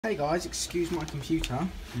Hey guys, excuse my computer,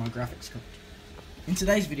 my graphics card. In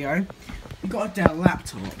today's video, we got a Dell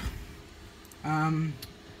laptop.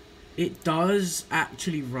 It does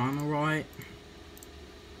actually run alright.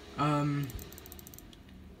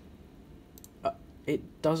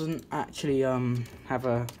 It doesn't actually have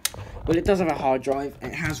a, well, it does have a hard drive.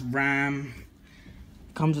 It has RAM.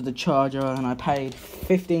 Comes with a charger, and I paid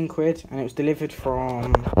 15 quid, and it was delivered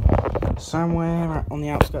from somewhere on the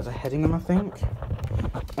outskirts of Headingham, I think.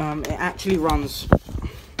 It actually runs.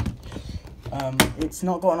 It's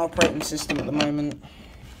not got an operating system at the moment.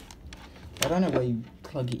 I don't know where you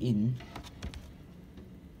plug it in.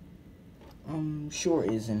 I'm sure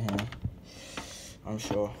it is in here. I'm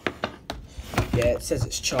sure. Yeah, it says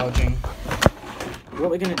it's charging. What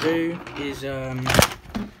we're going to do is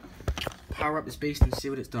power up this beast and see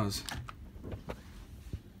what it does.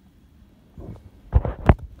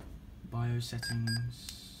 Bio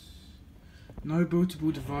settings. No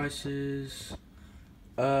bootable devices.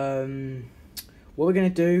 What we're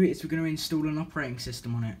going to do is we're going to install an operating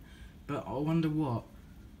system on it. But I wonder what.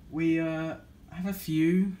 We have a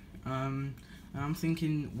few. And I'm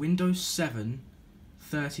thinking Windows 7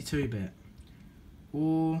 32-bit.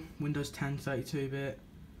 Or Windows 10 32-bit.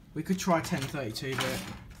 We could try 10 32-bit.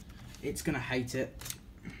 It's going to hate it.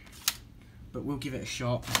 But we'll give it a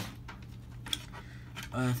shot.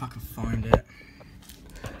 If I can find it.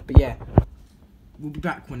 But yeah. We'll be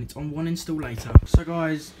back when it's on one install later. So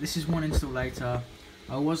guys, this is one install later.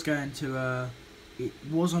 I was going to, it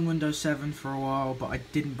was on Windows 7 for a while, but I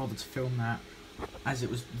didn't bother to film that, as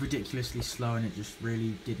it was ridiculously slow and it just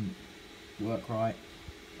really didn't work right.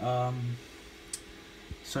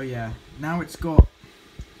 So yeah, now it's got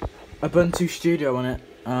Ubuntu Studio on it,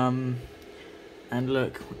 and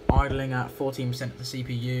look, idling at 14% of the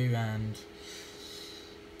CPU and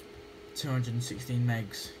 216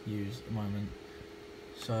 megs used at the moment.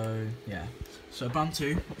 So yeah, so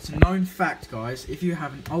Ubuntu, it's a known fact guys, if you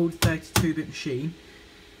have an old 32-bit machine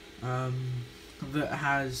that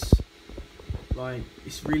has, like,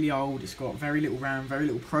 it's really old, it's got very little RAM, very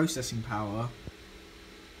little processing power,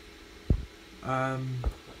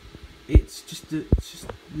 it's just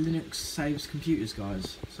Linux saves computers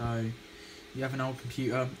guys. So you have an old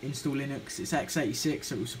computer, install Linux, it's x86,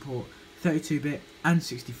 so it will support 32-bit and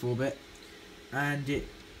 64-bit, and it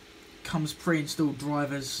comes pre-installed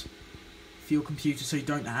drivers for your computer, so you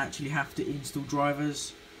don't actually have to install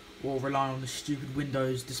drivers or rely on the stupid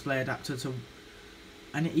Windows display adapter to,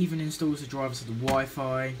 and it even installs the drivers for the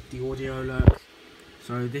Wi-Fi, the audio, look.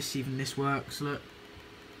 So this works, look.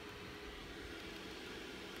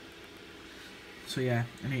 So yeah,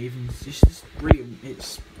 and it's just brilliant.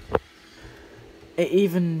 It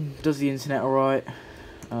even does the internet alright.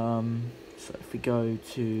 So if we go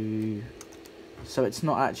to, so it's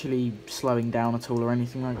not actually slowing down at all or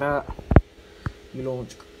anything like that. You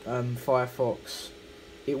launch Firefox.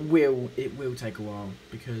 It will take a while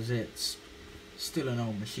because it's still an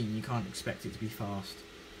old machine. You can't expect it to be fast,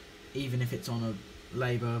 even if it's on a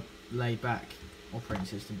laid back operating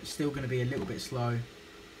system. It's still going to be a little bit slow,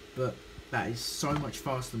 but that is so much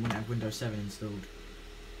faster than when it had Windows 7 installed.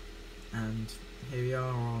 And here we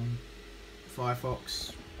are on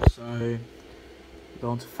Firefox. So go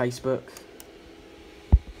on to Facebook.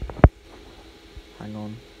 Hang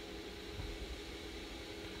on.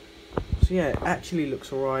 So yeah, it actually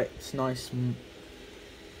looks alright. It's nice.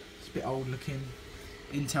 It's a bit old looking.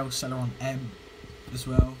 Intel Celeron M as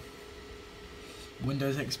well.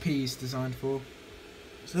 Windows XP is designed for.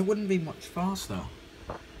 So it wouldn't be much faster.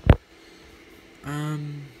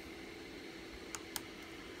 Hang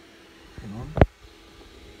on.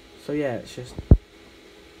 So yeah,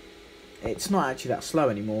 it's not actually that slow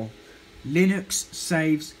anymore. Linux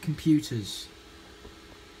saves computers.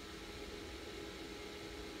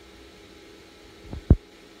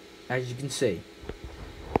 As you can see.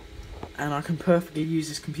 And I can perfectly use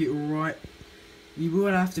this computer alright. You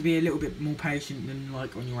will have to be a little bit more patient than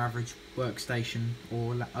like on your average workstation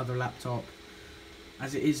or other laptop,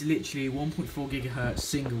 as it is literally 1.4 GHz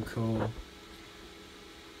single core.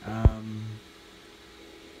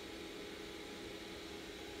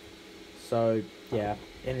 So yeah,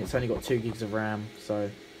 and it's only got 2 gigs of RAM. So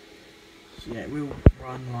yeah, it will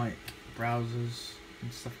run like browsers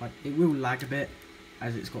and stuff like. It will lag a bit,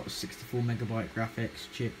 as it's got a 64 megabyte graphics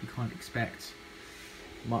chip. You can't expect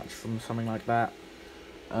much from something like that.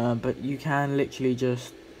 But you can literally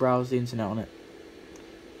just browse the internet on it.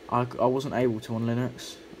 I wasn't able to on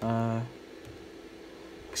Linux.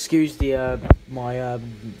 Excuse the my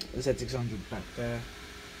Z600 back there.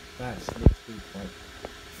 That's literally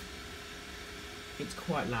it's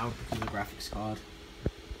quite loud because of the graphics card.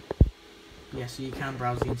 Yeah, so you can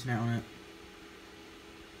browse the internet on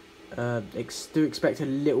it. Do expect a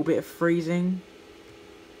little bit of freezing,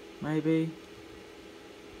 maybe.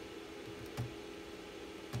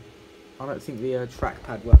 I don't think the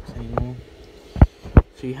trackpad works anymore,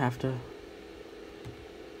 so you have to.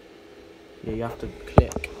 Yeah, you have to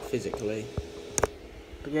click physically.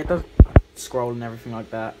 But yeah, it does scroll and everything like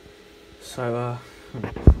that. So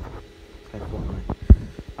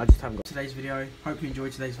I just haven't got today's video. Hope you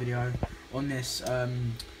enjoyed today's video on this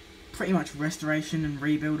pretty much restoration and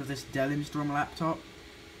rebuild of this Dell Instrom laptop.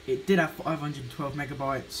 It did have 512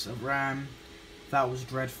 megabytes of RAM. That was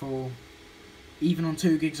dreadful. Even on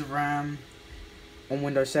 2 gigs of RAM on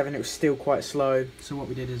Windows 7, it was still quite slow. So what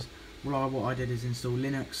I did is install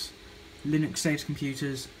Linux. Linux saves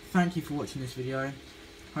computers. Thank you for watching this video.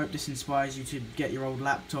 Hope this inspires you to get your old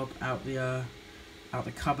laptop out the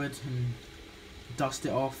cupboard and dust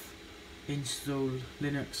it off, install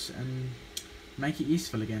Linux and make it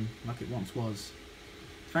useful again like it once was.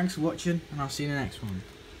 Thanks for watching, and I'll see you in the next one.